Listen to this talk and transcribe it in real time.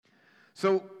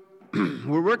So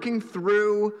we're working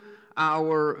through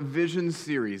our vision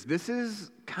series. This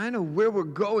is kind of where we're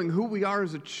going, who we are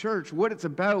as a church, what it's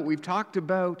about. We've talked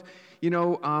about,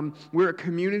 we're a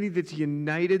community that's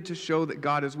united to show that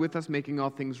God is with us, making all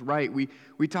things right.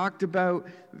 We talked about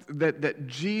that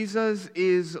Jesus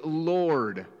is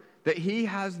Lord, that he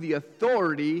has the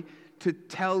authority to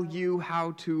tell you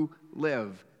how to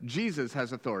live. Jesus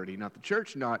has authority, not the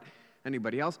church, not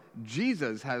anybody else.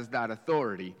 Jesus has that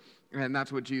authority. And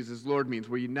that's what Jesus Lord means.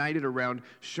 We're united around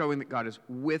showing that God is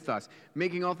with us.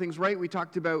 Making all things right, we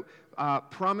talked about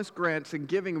promise grants and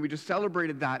giving, and we just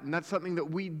celebrated that. And that's something that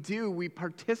we do. We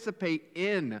participate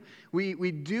in.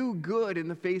 We do good in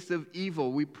the face of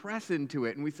evil. We press into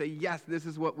it, and we say, yes, this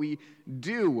is what we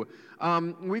do.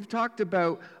 We've talked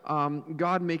about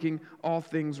God making all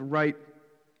things right.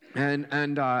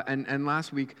 And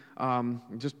last week,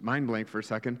 just mind blank for a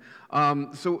second.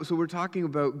 So we're talking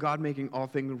about God making all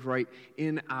things right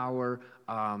in our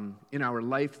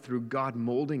life through God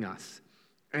molding us,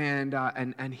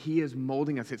 and He is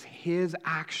molding us. It's His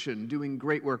action doing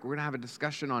great work. We're going to have a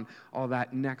discussion on all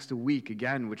that next week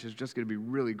again, which is just going to be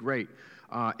really great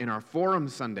in our Forum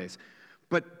Sundays.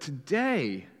 But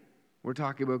today, we're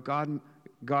talking about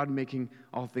God making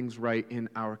all things right in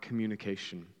our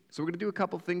communication. So we're going to do a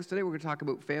couple things today. We're going to talk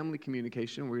about family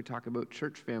communication. We're going to talk about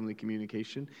church family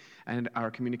communication and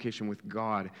our communication with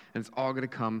God. And it's all going to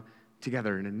come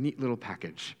together in a neat little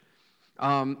package.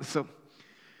 So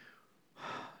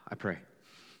I pray.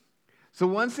 So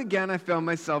once again, I found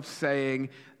myself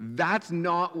saying, that's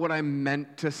not what I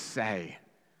meant to say.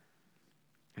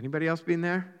 Anybody else been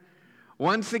there?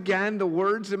 Once again, the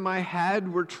words in my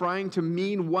head were trying to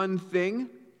mean one thing,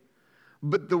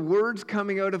 but the words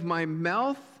coming out of my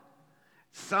mouth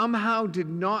somehow did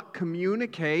not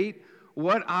communicate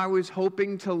what I was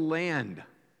hoping to land.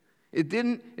 It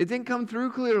didn't come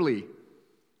through clearly.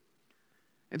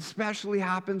 It especially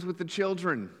happens with the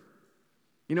children.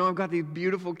 I've got these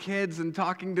beautiful kids, and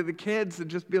talking to the kids and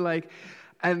just be like,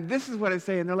 and this is what I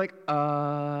say, and they're like,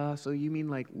 so you mean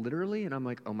like literally? And I'm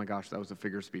like, oh my gosh, that was a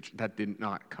figure of speech. That did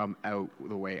not come out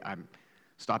the way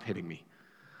stop hitting me.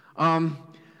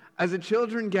 As the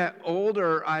children get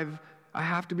older, I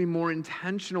have to be more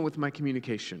intentional with my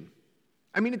communication.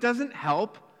 I mean, it doesn't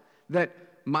help that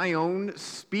my own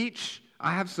speech,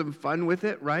 I have some fun with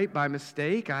it, right, by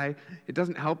mistake. It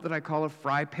doesn't help that I call a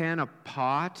fry pan a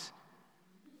pot,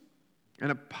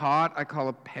 and a pot I call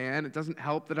a pan. It doesn't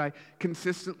help that I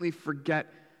consistently forget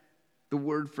the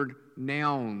word for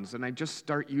nouns, and I just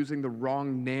start using the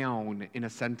wrong noun in a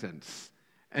sentence.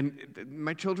 And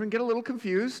my children get a little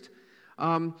confused.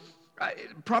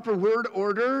 Proper word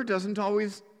order doesn't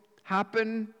always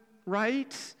happen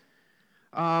right.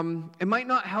 It might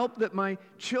not help that my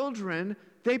children,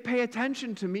 they pay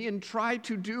attention to me and try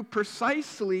to do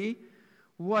precisely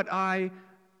what I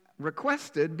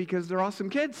requested because they're awesome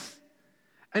kids.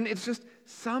 And it's just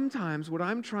sometimes what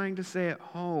I'm trying to say at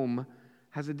home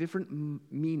has a different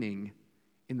meaning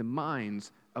in the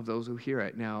minds of those who hear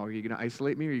it. Now, are you going to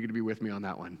isolate me, or are you going to be with me on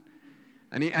that one?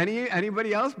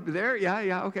 Anybody else there?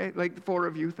 Yeah, okay. Like the four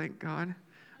of you, thank God.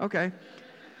 Okay.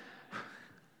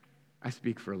 I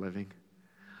speak for a living.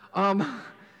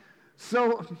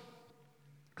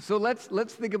 So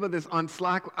let's think about this on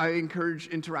Slack. I encourage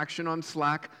interaction on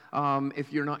Slack.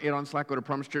 If you're not yet on Slack, go to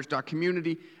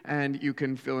promisechurch.community and you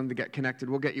can fill in to get connected.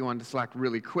 We'll get you onto Slack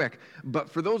really quick. But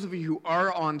for those of you who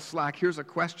are on Slack, here's a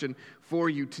question for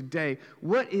you today.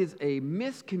 What is a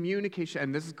miscommunication?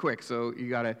 And this is quick, so you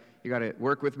gotta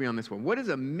work with me on this one. What is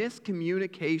a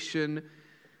miscommunication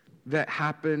that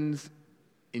happens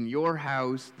in your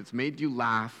house that's made you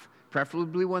laugh,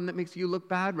 preferably one that makes you look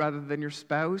bad rather than your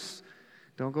spouse?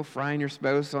 Don't go frying your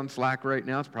spouse on Slack right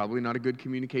now. It's probably not a good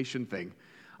communication thing.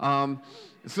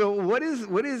 So what's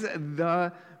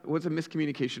a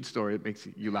miscommunication story that makes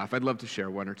you laugh? I'd love to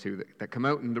share one or two that come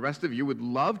out, and the rest of you would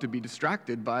love to be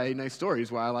distracted by nice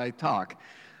stories while I talk.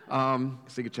 So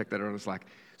you can check that out on Slack.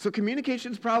 So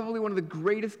communication is probably one of the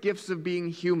greatest gifts of being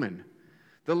human.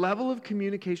 The level of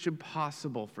communication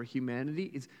possible for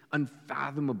humanity is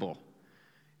unfathomable.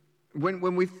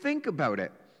 When we think about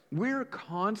it, we're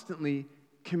constantly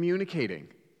communicating.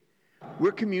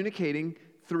 We're communicating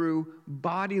through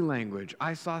body language.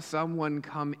 I saw someone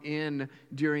come in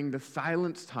during the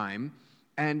silence time,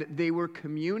 and they were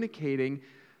communicating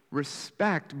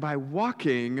respect by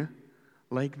walking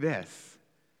like this.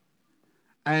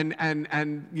 And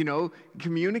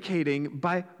communicating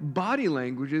by body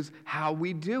language is how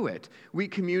we do it. We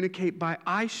communicate by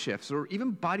eye shifts, or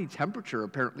even body temperature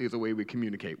apparently is a way we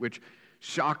communicate, which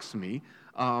shocks me.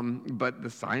 But the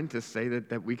scientists say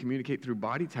that we communicate through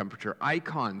body temperature,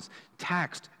 icons,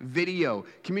 text, video,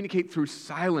 communicate through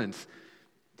silence.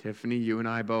 Tiffany, you and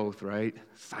I both, right?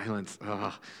 Silence.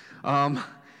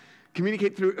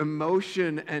 Communicate through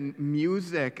emotion and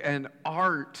music and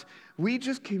art. We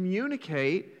just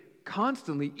communicate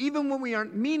constantly. Even when we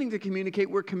aren't meaning to communicate,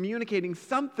 we're communicating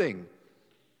something.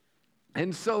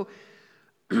 And so,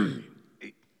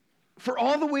 for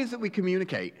all the ways that we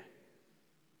communicate,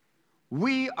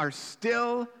 we are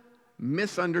still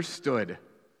misunderstood.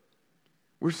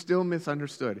 We're still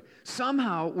misunderstood.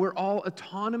 Somehow, we're all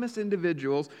autonomous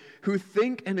individuals who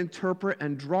think and interpret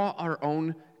and draw our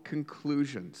own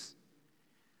conclusions.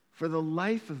 For the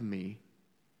life of me,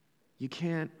 you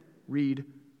can't read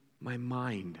my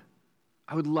mind.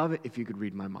 I would love it if you could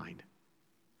read my mind,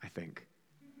 I think.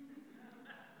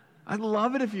 I'd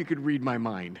love it if you could read my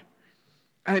mind.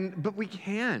 But we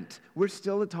can't. We're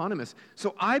still autonomous.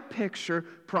 So I picture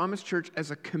Promise Church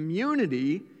as a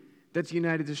community that's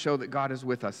united to show that God is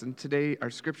with us. And today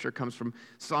our scripture comes from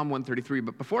Psalm 133.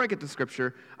 But before I get to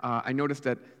scripture, I noticed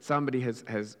that somebody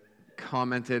has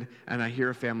commented, and I hear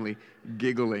a family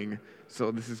giggling, so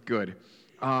this is good.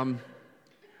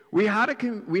 We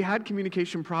had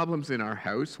communication problems in our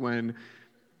house when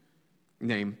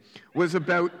name was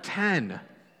about 10.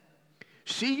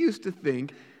 She used to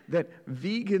think that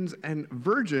vegans and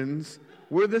virgins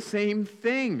were the same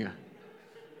thing.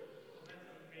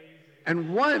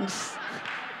 And once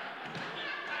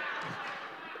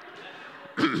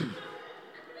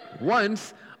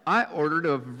I ordered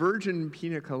a virgin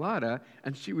pina colada,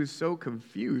 and she was so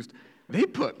confused. They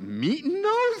put meat in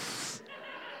those?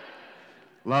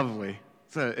 Lovely.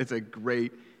 It's a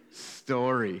great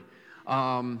story.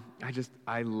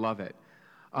 I love it.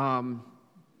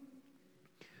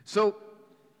 So,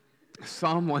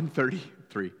 Psalm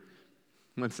 133.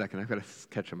 One second, I've got a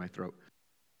catch in my throat.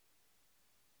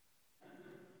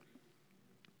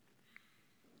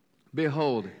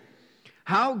 Behold,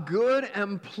 how good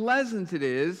and pleasant it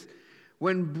is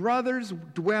when brothers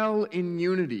dwell in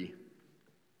unity.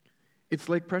 It's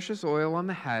like precious oil on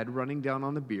the head running down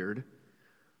on the beard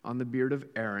of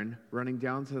Aaron, running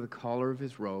down to the collar of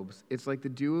his robes. It's like the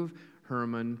dew of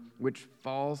Hermon, which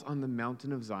falls on the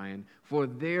mountain of Zion. For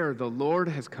there the Lord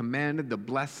has commanded the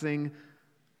blessing,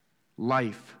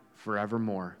 life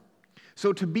forevermore.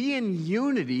 So to be in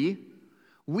unity,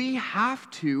 we have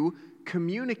to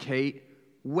communicate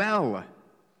well.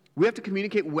 We have to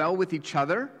communicate well with each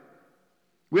other.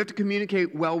 We have to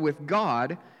communicate well with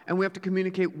God, and we have to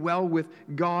communicate well with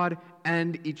God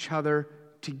and each other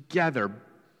together.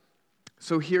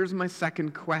 So here's my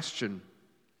second question.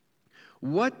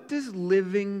 What does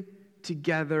living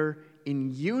together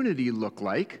in unity look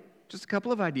like? Just a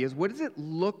couple of ideas. What does it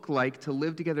look like to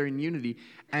live together in unity?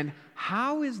 And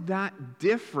how is that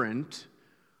different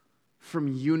from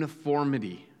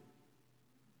uniformity?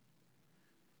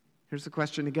 Here's the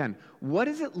question again. What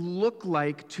does it look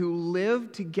like to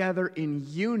live together in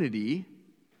unity?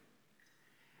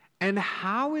 And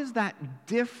how is that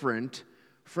different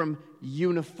from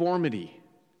uniformity?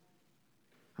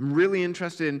 I'm really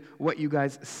interested in what you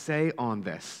guys say on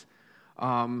this.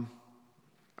 So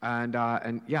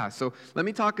let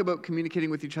me talk about communicating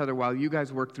with each other while you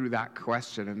guys work through that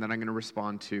question, and then I'm going to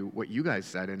respond to what you guys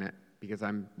said in it, because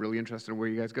I'm really interested in where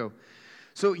you guys go.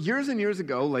 So years and years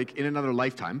ago, like in another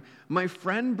lifetime, my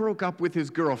friend broke up with his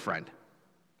girlfriend.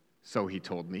 So he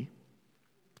told me.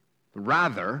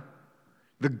 Rather,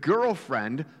 the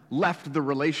girlfriend left the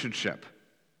relationship.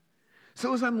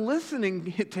 So as I'm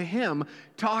listening to him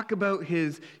talk about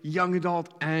his young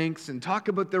adult angst and talk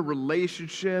about their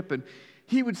relationship, and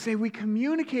he would say, we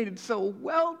communicated so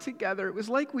well together. It was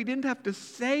like we didn't have to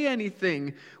say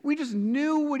anything. We just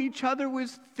knew what each other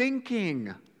was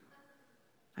thinking.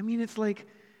 I mean, it's like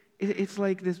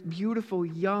this beautiful,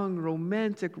 young,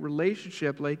 romantic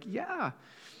relationship. Like, yeah.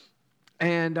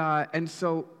 And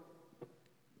so,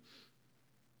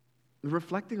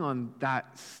 reflecting on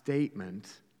that statement,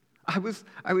 I was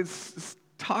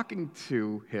talking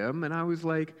to him, and I was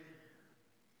like,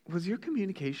 was your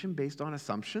communication based on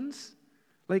assumptions?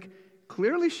 Like,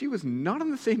 clearly she was not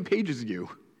on the same page as you.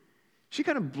 She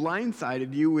kind of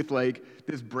blindsided you with, like,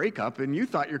 this breakup, and you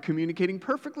thought you're communicating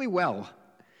perfectly well.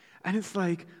 And it's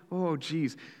like, oh,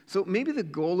 geez. So maybe the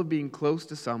goal of being close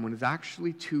to someone is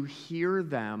actually to hear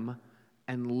them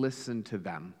and listen to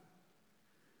them.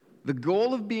 The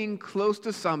goal of being close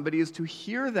to somebody is to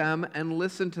hear them and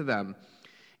listen to them.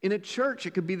 In a church,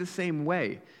 it could be the same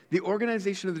way. The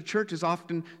organization of the church is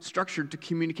often structured to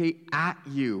communicate at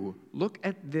you. Look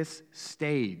at this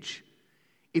stage.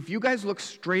 If you guys look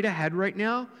straight ahead right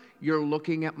now, you're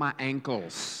looking at my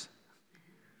ankles.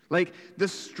 Like the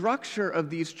structure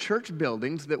of these church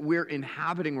buildings that we're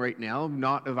inhabiting right now,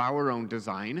 not of our own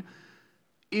design,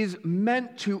 is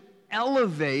meant to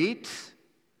elevate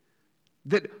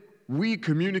that we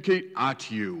communicate at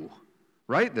you,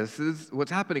 right? This is what's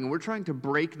happening. And we're trying to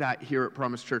break that here at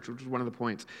Promise Church, which is one of the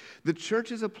points. The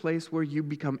church is a place where you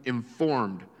become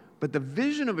informed. But the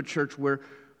vision of a church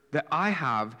that I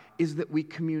have is that we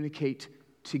communicate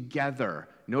together.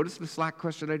 Notice the Slack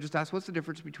question I just asked. What's the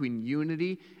difference between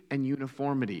unity and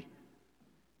uniformity?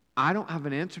 I don't have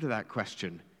an answer to that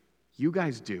question. You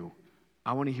guys do.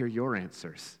 I want to hear your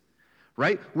answers,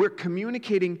 right? We're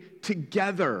communicating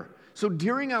together. So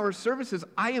during our services,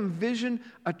 I envision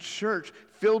a church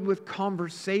filled with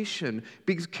conversation,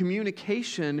 because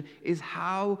communication is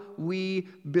how we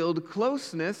build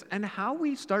closeness and how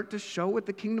we start to show what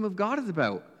the kingdom of God is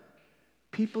about.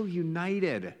 People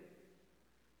united.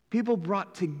 People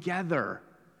brought together.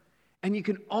 And you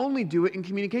can only do it in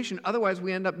communication. Otherwise,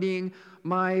 we end up being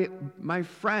my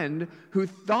friend who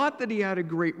thought that he had a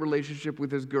great relationship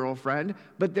with his girlfriend,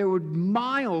 but they were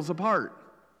miles apart.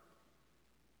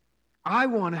 I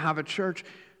want to have a church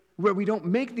where we don't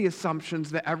make the assumptions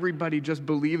that everybody just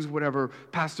believes whatever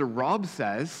Pastor Rob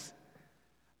says.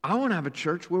 I want to have a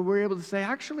church where we're able to say,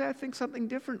 actually, I think something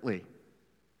differently.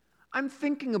 I'm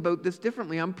thinking about this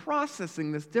differently. I'm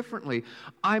processing this differently.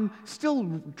 I'm still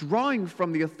drawing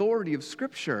from the authority of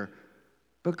Scripture,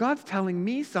 but God's telling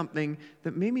me something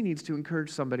that maybe needs to encourage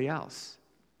somebody else.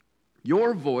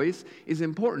 Your voice is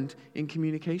important in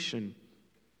communication.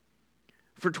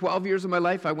 For 12 years of my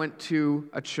life, I went to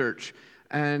a church,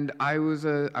 and I was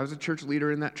a church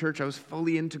leader in that church. I was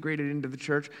fully integrated into the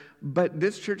church, but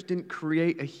this church didn't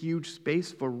create a huge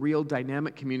space for real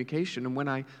dynamic communication. And when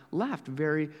I left,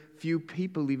 very few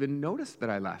people even noticed that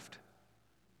I left.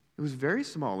 It was very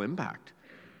small impact,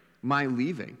 my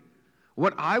leaving.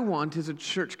 What I want is a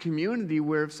church community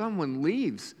where if someone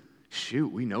leaves,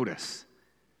 shoot, we notice.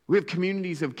 We have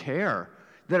communities of care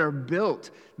that are built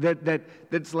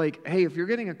that's like, hey, if you're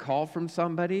getting a call from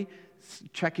somebody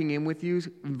checking in with you,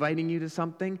 inviting you to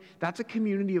something, that's a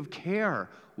community of care.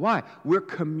 Why? We're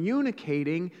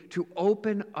communicating to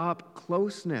open up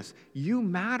closeness. You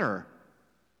matter.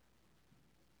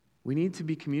 We need to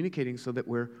be communicating so that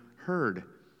we're heard.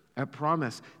 At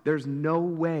Promise, there's no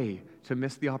way to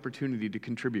miss the opportunity to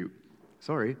contribute.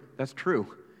 Sorry, that's true.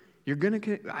 We're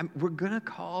gonna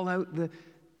call out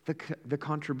the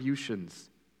contributions.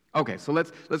 Okay, so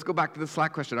let's go back to the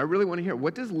Slack question. I really want to hear,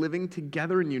 what does living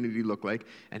together in unity look like,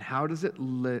 and how does it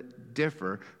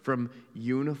differ from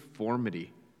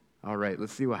uniformity? All right,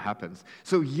 let's see what happens.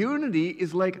 So unity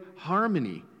is like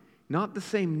harmony, not the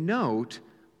same note,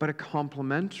 but a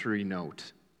complementary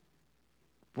note.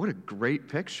 What a great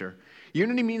picture.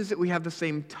 Unity means that we have the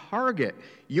same target.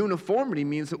 Uniformity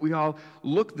means that we all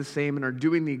look the same and are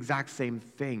doing the exact same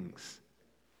things.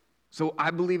 So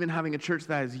I believe in having a church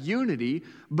that has unity,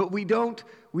 but we don't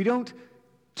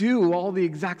do all the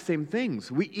exact same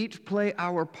things. We each play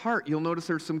our part. You'll notice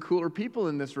there's some cooler people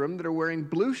in this room that are wearing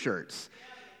blue shirts.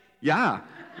 Yeah,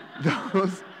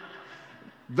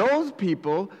 those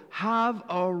people have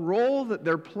a role that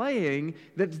they're playing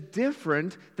that's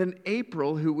different than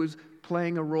April, who was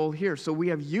playing a role here. So we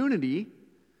have unity,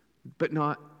 but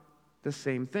not the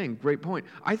same thing. Great point.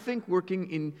 I think working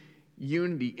in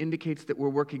unity indicates that we're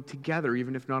working together,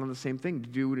 even if not on the same thing, to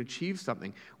do and achieve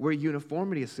something, where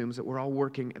uniformity assumes that we're all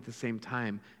working at the same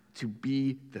time to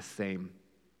be the same.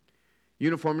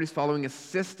 Uniformity is following a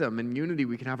system. In unity,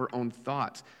 we can have our own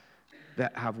thoughts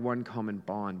that have one common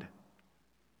bond.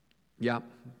 Yeah,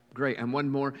 great. And one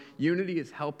more. Unity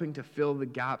is helping to fill the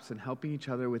gaps and helping each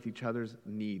other with each other's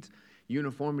needs.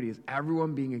 Uniformity is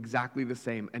everyone being exactly the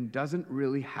same and doesn't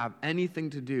really have anything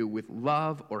to do with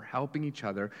love or helping each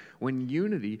other, when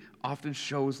unity often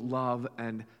shows love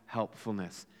and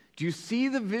helpfulness. Do you see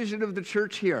the vision of the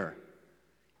church here?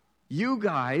 You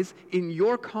guys, in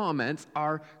your comments,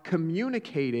 are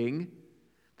communicating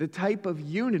the type of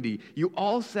unity. You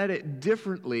all said it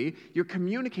differently. You're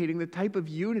communicating the type of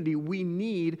unity we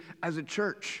need as a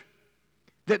church.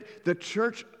 That the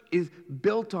church is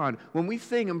built on. When we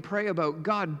sing and pray about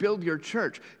God, build your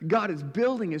church, God is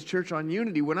building his church on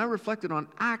unity. When I reflected on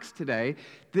Acts today,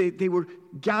 they were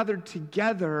gathered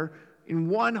together in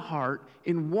one heart,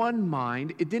 in one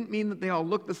mind. It didn't mean that they all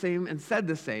looked the same and said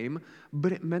the same,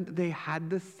 but it meant that they had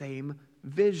the same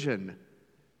vision.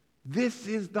 This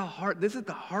is the heart. This is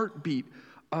the heartbeat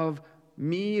of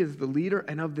me as the leader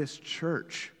and of this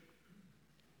church.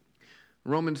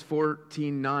 Romans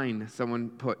 14:9,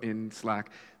 someone put in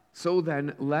Slack. So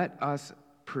then, let us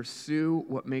pursue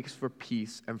what makes for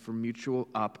peace and for mutual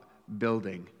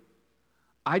upbuilding.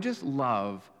 I just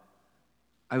love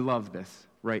I love this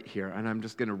right here, and I'm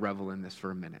just going to revel in this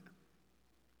for a minute.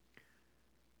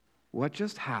 What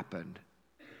just happened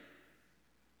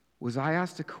was I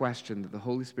asked a question that the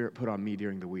Holy Spirit put on me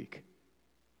during the week.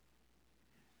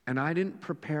 And I didn't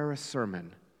prepare a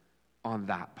sermon on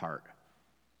that part.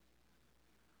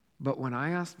 But when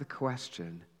I asked the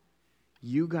question,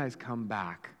 you guys come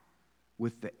back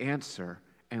with the answer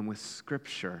and with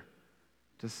scripture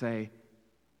to say,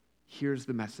 here's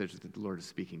the message that the Lord is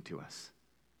speaking to us.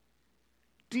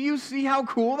 Do you see how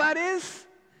cool that is?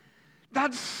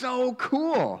 That's so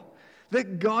cool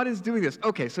that God is doing this.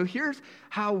 Okay, so here's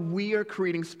how we are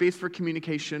creating space for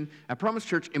communication at Promise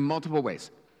Church in multiple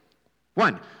ways.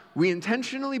 One, we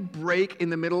intentionally break in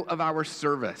the middle of our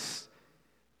service.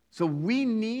 So we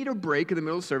need a break in the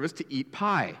middle of service to eat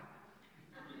pie.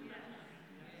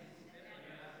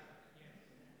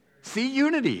 See,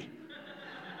 unity.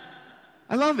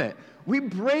 I love it. We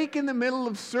break in the middle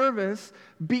of service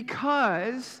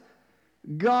because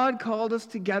God called us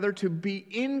together to be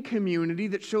in community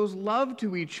that shows love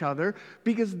to each other,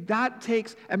 because that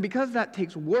takes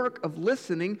work of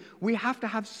listening. We have to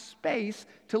have space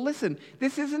to listen.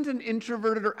 This isn't an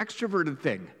introverted or extroverted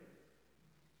thing.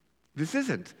 This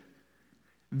isn't.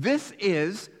 This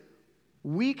is,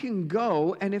 we can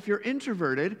go, and if you're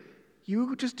introverted,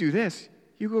 you just do this.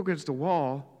 You go against a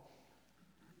wall,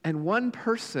 and one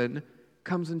person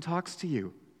comes and talks to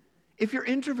you. If you're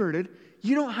introverted,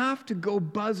 you don't have to go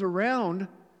buzz around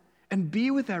and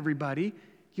be with everybody.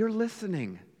 You're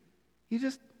listening. You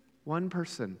just, one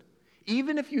person.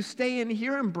 Even if you stay in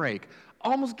here and break,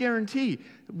 almost guarantee,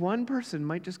 one person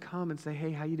might just come and say,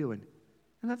 hey, how you doing?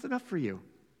 And that's enough for you.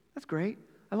 That's great.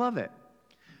 I love it.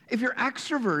 If you're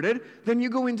extroverted, then you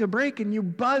go into break and you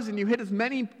buzz and you hit as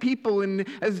many people in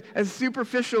as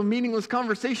superficial, meaningless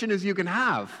conversation as you can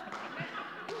have.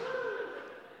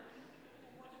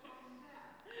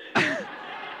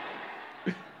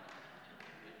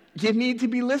 You need to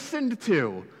be listened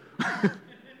to.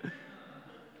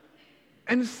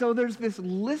 And so there's this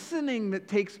listening that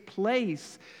takes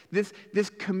place, this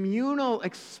communal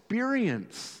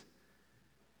experience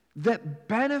that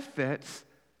benefits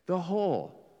the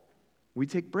whole. We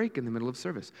take break in the middle of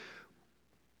service.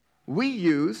 We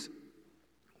use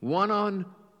one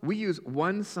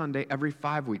Sunday every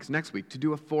 5 weeks, next week, to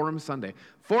do a Forum Sunday.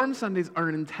 Forum Sundays are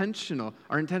intentional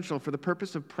for the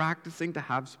purpose of practicing to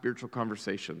have spiritual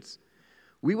conversations.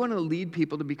 We want to lead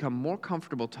people to become more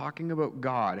comfortable talking about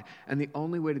God, and the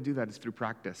only way to do that is through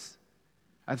practice.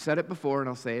 I've said it before, and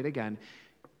I'll say it again.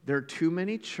 There are too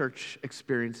many church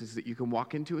experiences that you can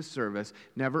walk into a service,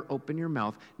 never open your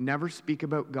mouth, never speak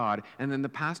about God, and then the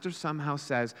pastor somehow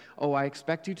says, oh, I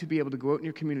expect you to be able to go out in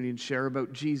your community and share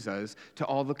about Jesus to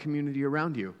all the community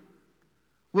around you.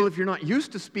 Well, if you're not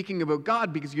used to speaking about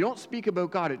God because you don't speak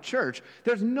about God at church,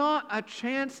 there's not a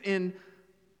chance in...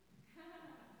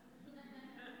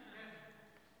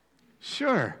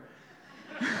 Sure.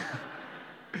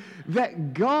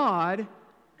 that God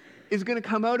is going to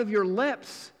come out of your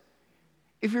lips.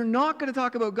 If you're not going to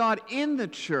talk about God in the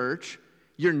church,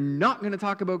 you're not going to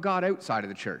talk about God outside of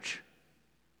the church.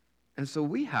 And so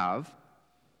we have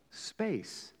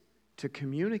space to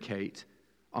communicate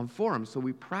on forums, so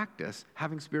we practice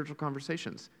having spiritual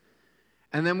conversations.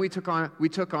 And then we took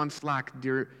on Slack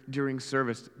during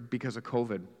service because of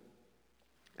COVID,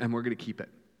 and we're going to keep it.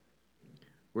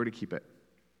 We're going to keep it.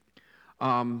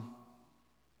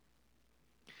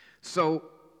 So,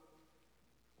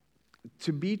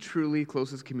 to be truly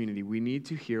closest community, we need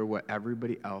to hear what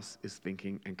everybody else is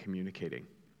thinking and communicating.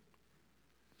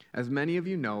 As many of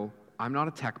you know, I'm not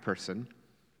a tech person.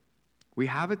 We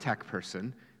have a tech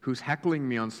person who's heckling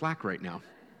me on Slack right now.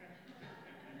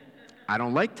 I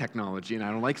don't like technology and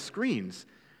I don't like screens.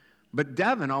 But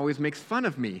Devin always makes fun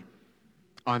of me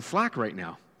on Slack right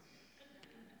now.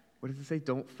 What does it say?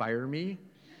 Don't fire me?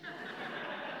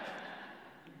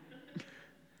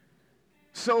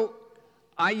 So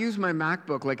I use my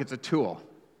MacBook like it's a tool.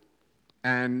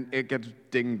 And it gets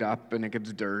dinged up and it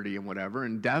gets dirty and whatever.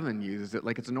 And Devin uses it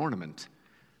like it's an ornament.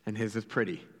 And his is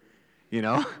pretty, you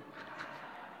know?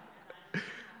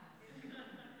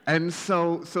 And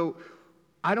so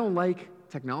I don't like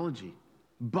technology.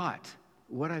 But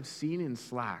what I've seen in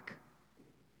Slack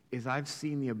is I've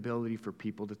seen the ability for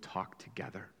people to talk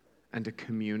together and to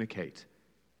communicate.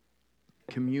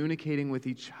 Communicating with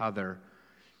each other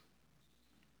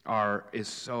is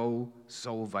so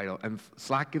vital. And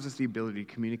Slack gives us the ability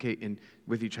to communicate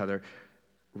with each other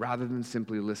rather than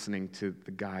simply listening to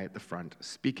the guy at the front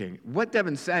speaking. What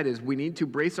Devin said is we need to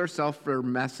brace ourselves for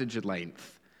message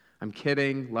length. I'm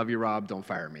kidding. Love you, Rob. Don't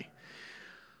fire me.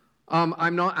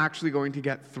 I'm not actually going to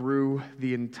get through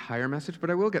the entire message, but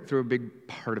I will get through a big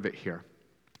part of it here.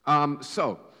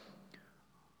 So,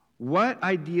 what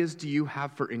ideas do you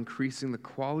have for increasing the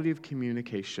quality of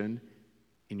communication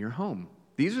in your home?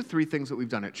 These are 3 things that we've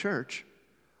done at church.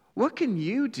 What can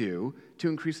you do to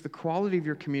increase the quality of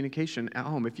your communication at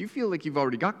home? If you feel like you've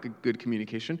already got good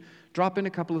communication, drop in a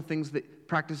couple of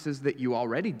practices that you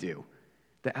already do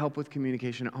that help with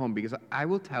communication at home. Because I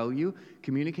will tell you,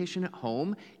 communication at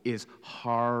home is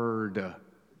hard.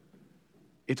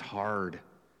 It's hard.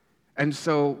 And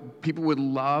so people would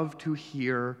love to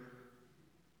hear,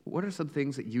 what are some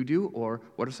things that you do, or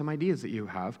what are some ideas that you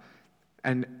have?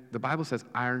 And the Bible says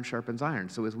iron sharpens iron.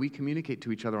 So as we communicate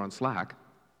to each other on Slack,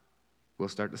 we'll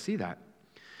start to see that.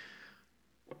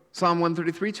 Psalm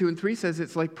 133, 2 and 3 says,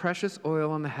 it's like precious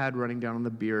oil on the head running down on the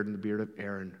beard and the beard of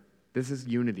Aaron. This is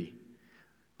unity,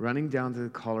 running down to the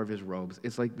collar of his robes.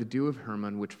 It's like the dew of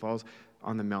Hermon, which falls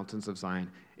on the mountains of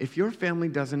Zion. If your family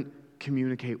doesn't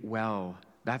communicate well,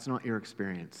 that's not your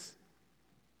experience.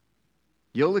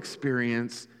 You'll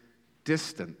experience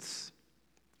distance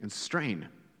and strain.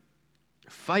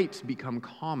 Fights become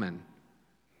common.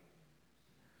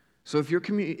 So if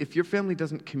your family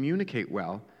doesn't communicate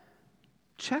well,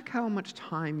 check how much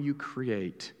time you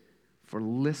create for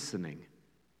listening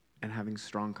and having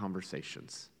strong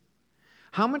conversations.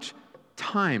 How much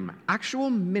time, actual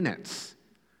minutes,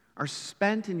 are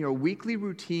spent in your weekly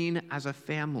routine as a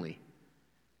family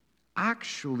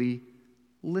actually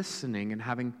listening and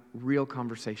having real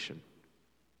conversation?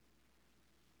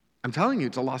 I'm telling you,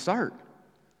 it's a lost art.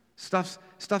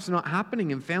 Stuff's not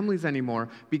happening in families anymore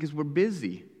because we're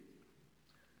busy.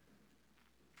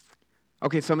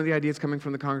 Okay, some of the ideas coming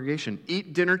from the congregation.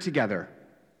 Eat dinner together,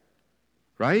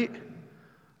 right?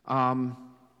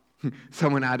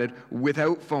 Someone added,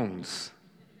 without phones.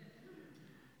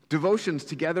 Devotions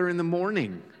together in the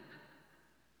morning.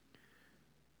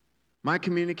 My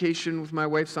communication with my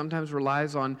wife sometimes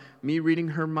relies on me reading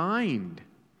her mind.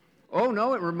 Oh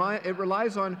no, it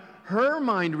relies on her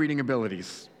mind-reading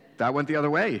abilities. That went the other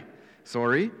way.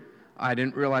 Sorry, I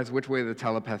didn't realize which way the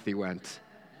telepathy went.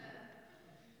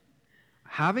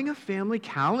 Having a family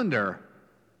calendar,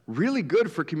 really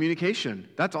good for communication.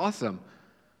 That's awesome.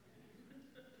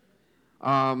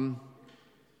 Someone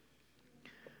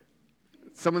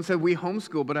said, we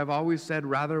homeschool, but I've always said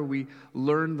rather we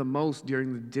learn the most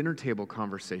during the dinner table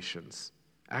conversations.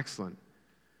 Excellent.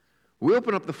 We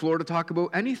open up the floor to talk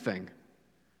about anything.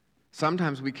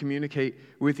 Sometimes we communicate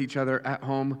with each other at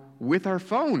home with our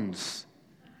phones.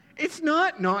 It's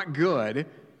not good.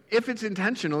 If it's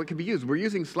intentional, it can be used. We're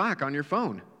using Slack on your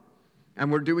phone,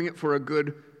 and we're doing it for a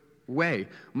good way.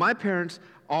 My parents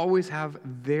always have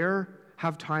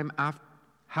time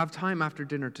after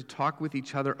dinner to talk with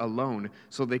each other alone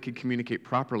so they could communicate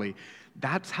properly.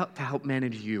 That's how to help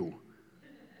manage you.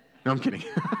 No, I'm kidding.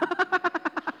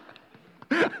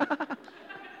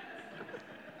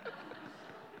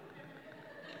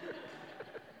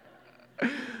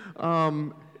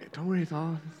 Don't worry, it's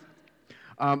all.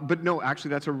 But no, actually,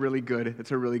 that's a really good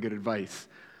advice.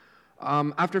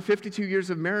 After 52 years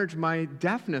of marriage, my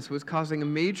deafness was causing a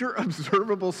major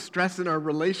observable stress in our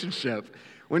relationship.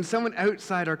 When someone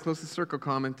outside our closest circle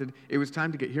commented it was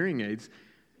time to get hearing aids,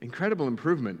 incredible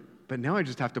improvement, but now I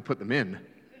just have to put them in.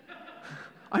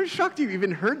 I'm shocked you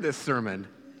even heard this sermon.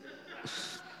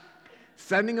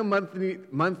 Sending a monthly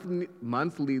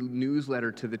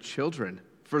newsletter to the children.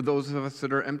 For those of us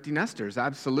that are empty nesters,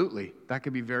 absolutely. That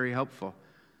could be very helpful.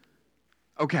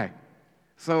 Okay,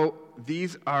 so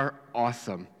these are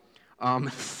awesome.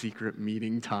 Secret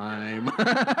meeting time.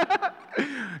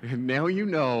 Now you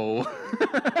know.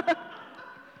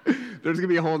 There's going to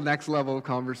be a whole next level of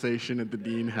conversation at the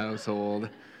Dean household.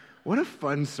 What a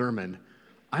fun sermon.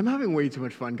 I'm having way too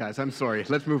much fun, guys. I'm sorry.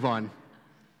 Let's move on.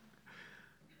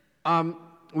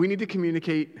 We need to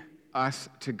communicate us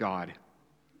to God.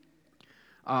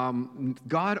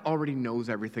 God already knows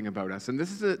everything about us, and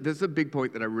this is a big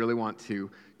point that I really want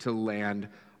to land.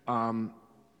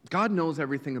 God knows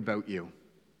everything about you.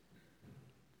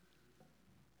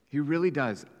 He really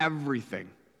does, everything.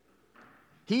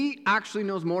 He actually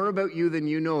knows more about you than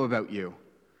you know about you.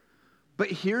 But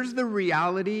here's the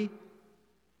reality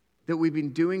that we've been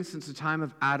doing since the time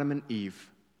of Adam and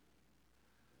Eve.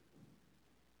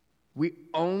 We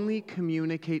only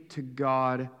communicate to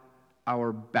God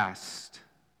our best.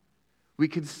 We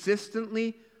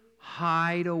consistently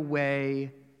hide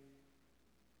away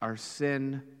our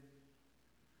sin.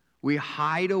 We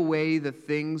hide away the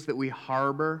things that we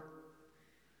harbor.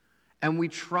 And we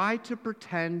try to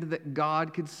pretend that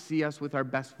God could see us with our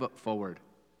best foot forward.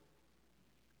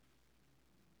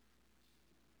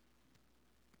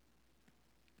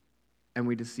 and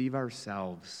we deceive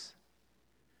ourselves.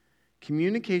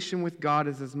 Communication with God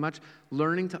is as much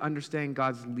learning to understand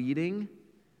God's leading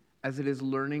as it is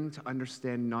learning to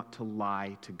understand not to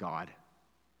lie to God.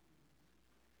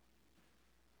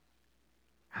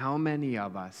 How many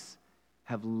of us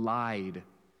have lied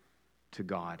to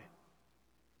God?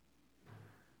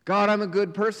 God, I'm a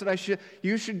good person.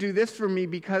 You should do this for me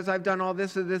because I've done all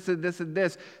this and this and this and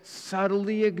this.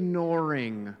 Subtly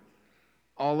ignoring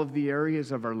all of the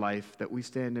areas of our life that we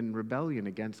stand in rebellion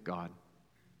against God.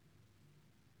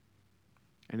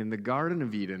 And in the Garden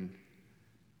of Eden,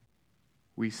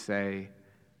 we say,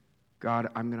 God,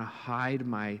 I'm going to hide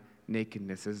my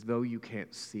nakedness as though you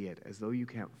can't see it, as though you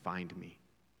can't find me.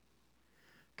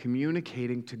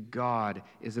 Communicating to God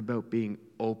is about being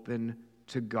open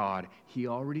to God. He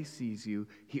already sees you.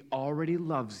 He already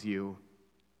loves you.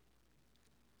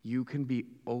 You can be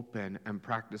open and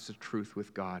practice the truth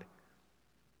with God.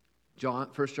 1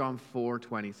 John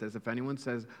 4:20 says, if anyone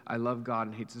says, I love God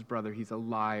and hates his brother, he's a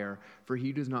liar. For he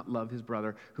who does not love his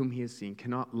brother whom he has seen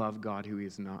cannot love God who he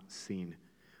has not seen.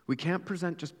 We can't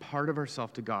present just part of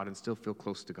ourselves to God and still feel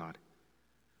close to God.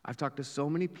 I've talked to so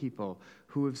many people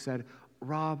who have said,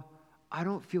 Rob, I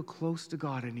don't feel close to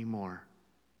God anymore.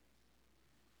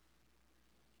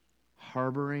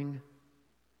 Harboring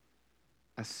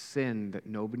a sin that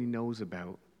nobody knows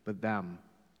about but them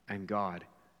and God.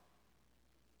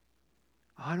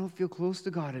 I don't feel close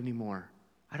to God anymore.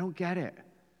 I don't get it.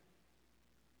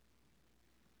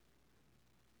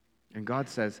 And God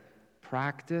says,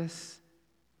 practice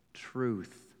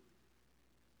truth.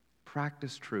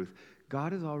 Practice truth.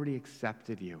 God has already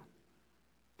accepted you.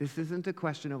 This isn't a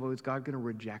question of, is God going to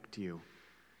reject you?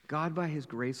 God, by his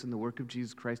grace and the work of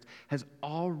Jesus Christ, has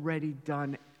already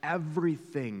done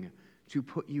everything to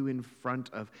put you in front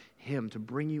of him, to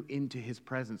bring you into his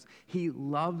presence. He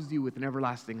loves you with an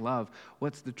everlasting love.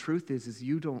 What's the truth is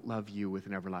you don't love you with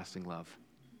an everlasting love.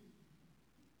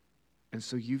 And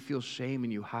so you feel shame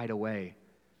and you hide away.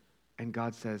 And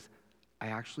God says, I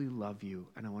actually love you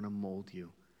and I want to mold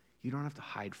you. You don't have to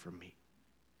hide from me.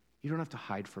 You don't have to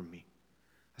hide from me.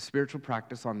 A spiritual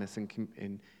practice on this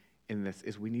in this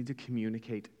is we need to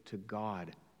communicate to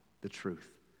God the truth.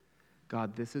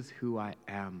 God, this is who I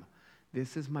am.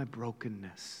 This is my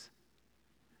brokenness.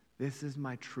 This is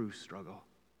my true struggle.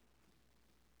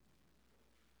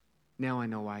 Now I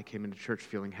know why I came into church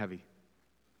feeling heavy.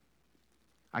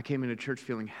 I came into church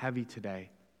feeling heavy today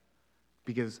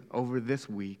because over this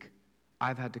week,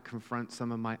 I've had to confront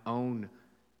some of my own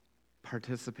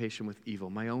participation with evil,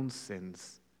 my own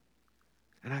sins.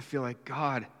 And I feel like,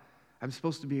 God, I'm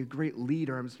supposed to be a great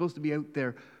leader. I'm supposed to be out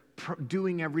there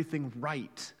doing everything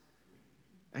right.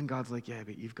 And God's like, yeah,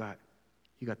 but you got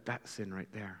that sin right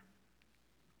there.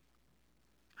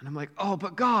 And I'm like, oh,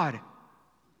 but God.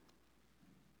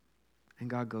 And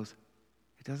God goes,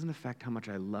 it doesn't affect how much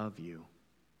I love you.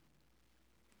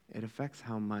 It affects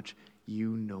how much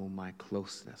you know my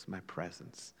closeness, my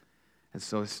presence. And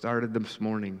so I started this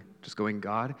morning just going,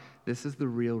 God, this is the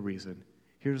real reason.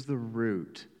 Here's the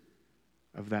root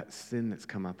of that sin that's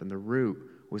come up. And the root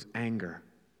was anger.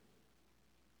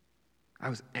 I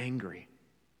was angry.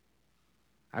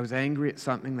 I was angry at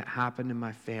something that happened in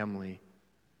my family.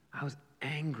 I was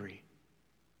angry.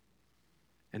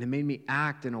 And it made me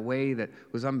act in a way that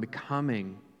was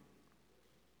unbecoming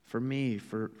for me,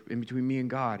 in between me and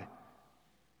God.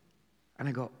 And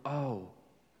I go, oh,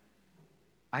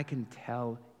 I can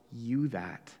tell you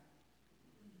that.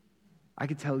 I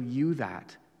can tell you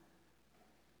that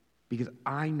because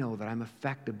I know that I'm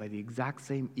affected by the exact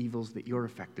same evils that you're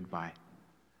affected by.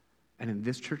 And in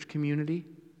this church community,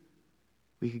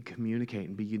 we can communicate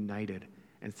and be united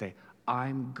and say,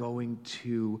 I'm going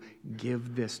to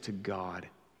give this to God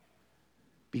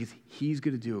because he's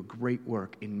going to do a great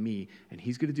work in me and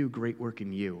he's going to do a great work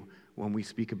in you when we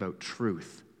speak about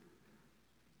truth.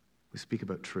 We speak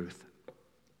about truth.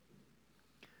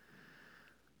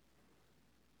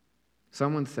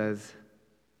 Someone says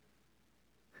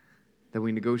that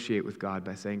we negotiate with God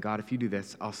by saying, God, if you do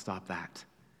this, I'll stop that.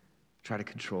 Try to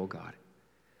control God.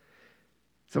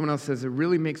 Someone else says it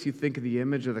really makes you think of the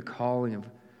image of the calling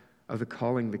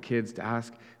the kids to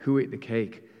ask who ate the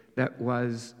cake. That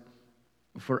was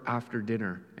for after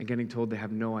dinner and getting told they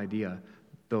have no idea,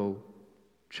 though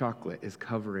chocolate is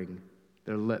covering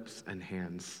their lips and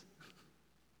hands.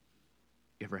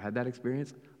 You ever had that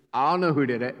experience? I don't know who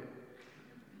did it.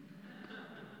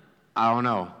 I don't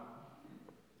know.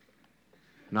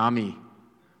 Not me.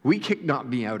 We kicked not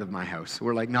me out of my house.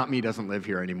 We're like, not me doesn't live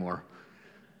here anymore.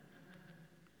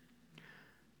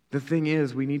 The thing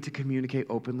is, we need to communicate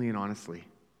openly and honestly.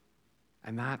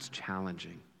 And that's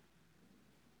challenging.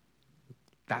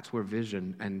 That's where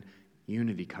vision and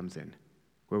unity comes in,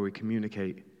 where we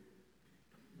communicate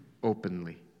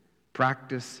openly.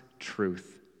 Practice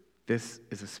truth. This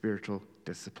is a spiritual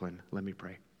discipline. Let me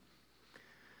pray.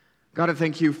 God, I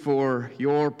thank you for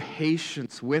your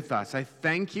patience with us. I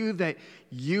thank you that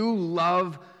you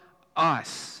love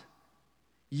us.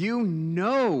 You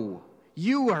know,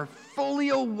 you are fully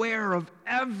aware of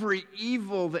every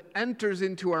evil that enters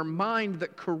into our mind,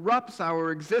 that corrupts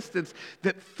our existence,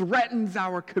 that threatens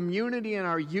our community and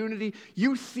our unity.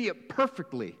 You see it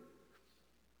perfectly.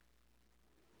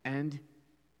 And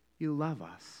you love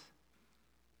us.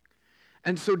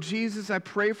 And so, Jesus, I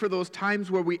pray for those times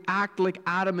where we act like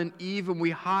Adam and Eve and we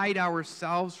hide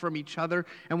ourselves from each other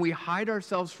and we hide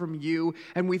ourselves from you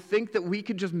and we think that we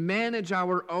could just manage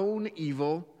our own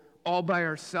evil all by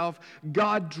ourselves.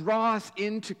 God, draw us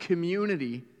into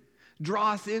community.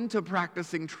 Draw us into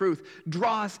practicing truth.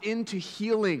 Draw us into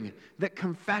healing that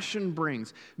confession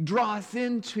brings. Draw us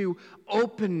into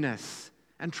openness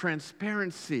and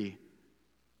transparency.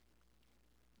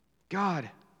 God,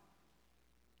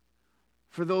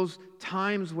 for those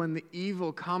times when the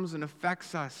evil comes and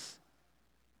affects us,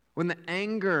 when the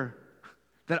anger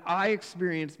that I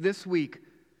experienced this week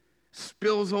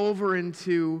spills over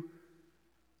into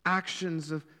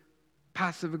actions of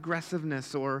passive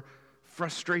aggressiveness or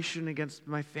frustration against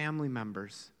my family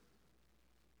members.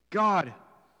 God,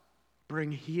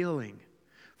 bring healing.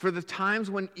 For the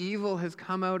times when evil has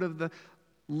come out of the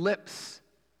lips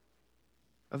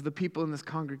of the people in this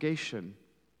congregation,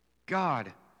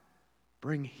 God,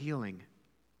 bring healing.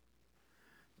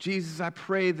 Jesus, I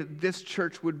pray that this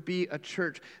church would be a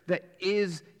church that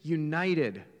is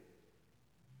united,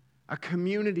 a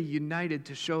community united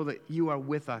to show that you are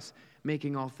with us,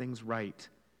 making all things right.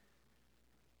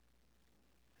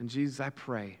 And Jesus, I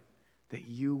pray that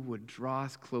you would draw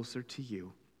us closer to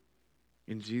you.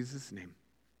 In Jesus' name,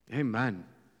 amen.